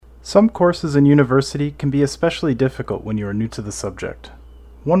Some courses in university can be especially difficult when you are new to the subject.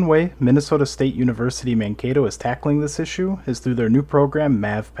 One way Minnesota State University Mankato is tackling this issue is through their new program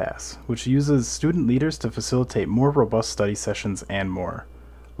MavPass, which uses student leaders to facilitate more robust study sessions and more.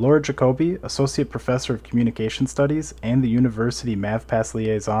 Laura Jacoby, Associate Professor of Communication Studies and the University MavPass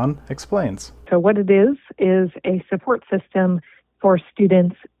Liaison, explains. So what it is a support system for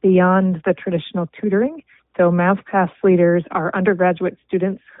students beyond the traditional tutoring. So MavPass leaders are undergraduate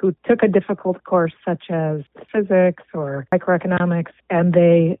students who took a difficult course such as physics or microeconomics, and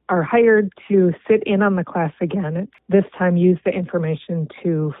they are hired to sit in on the class again, this time use the information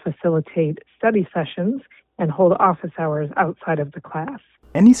to facilitate study sessions and hold office hours outside of the class.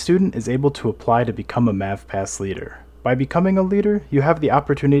 Any student is able to apply to become a MavPass leader. By becoming a leader, you have the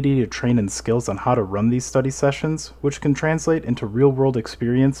opportunity to train in skills on how to run these study sessions, which can translate into real-world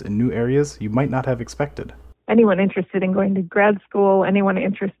experience in new areas you might not have expected. Anyone interested in going to grad school, anyone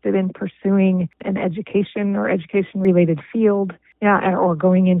interested in pursuing an education or education-related field, or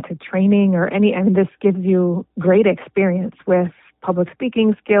going into training this gives you great experience with public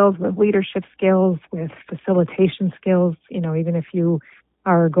speaking skills, with leadership skills, with facilitation skills, even if you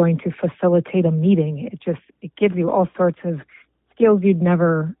are going to facilitate a meeting. It gives you all sorts of skills you'd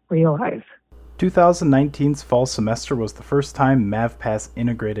never realize. 2019's fall semester was the first time MavPass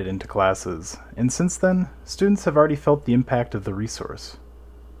integrated into classes, and since then, students have already felt the impact of the resource.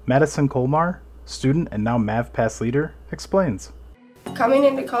 Madison Colmar, student and now MavPass leader, explains. Coming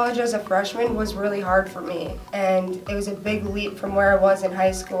into college as a freshman was really hard for me, and it was a big leap from where I was in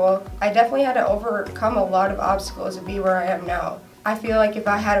high school. I definitely had to overcome a lot of obstacles to be where I am now. I feel like if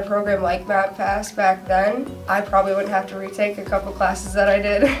I had a program like MavPass back then, I probably wouldn't have to retake a couple classes that I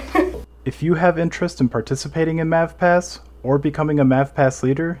did. If you have interest in participating in MavPass or becoming a MavPass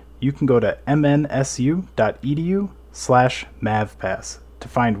leader, you can go to mnsu.edu/MavPass to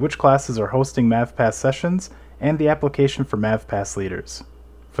find which classes are hosting MavPass sessions and the application for MavPass leaders.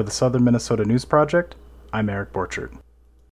 For the Southern Minnesota News Project, I'm Erik Borchert.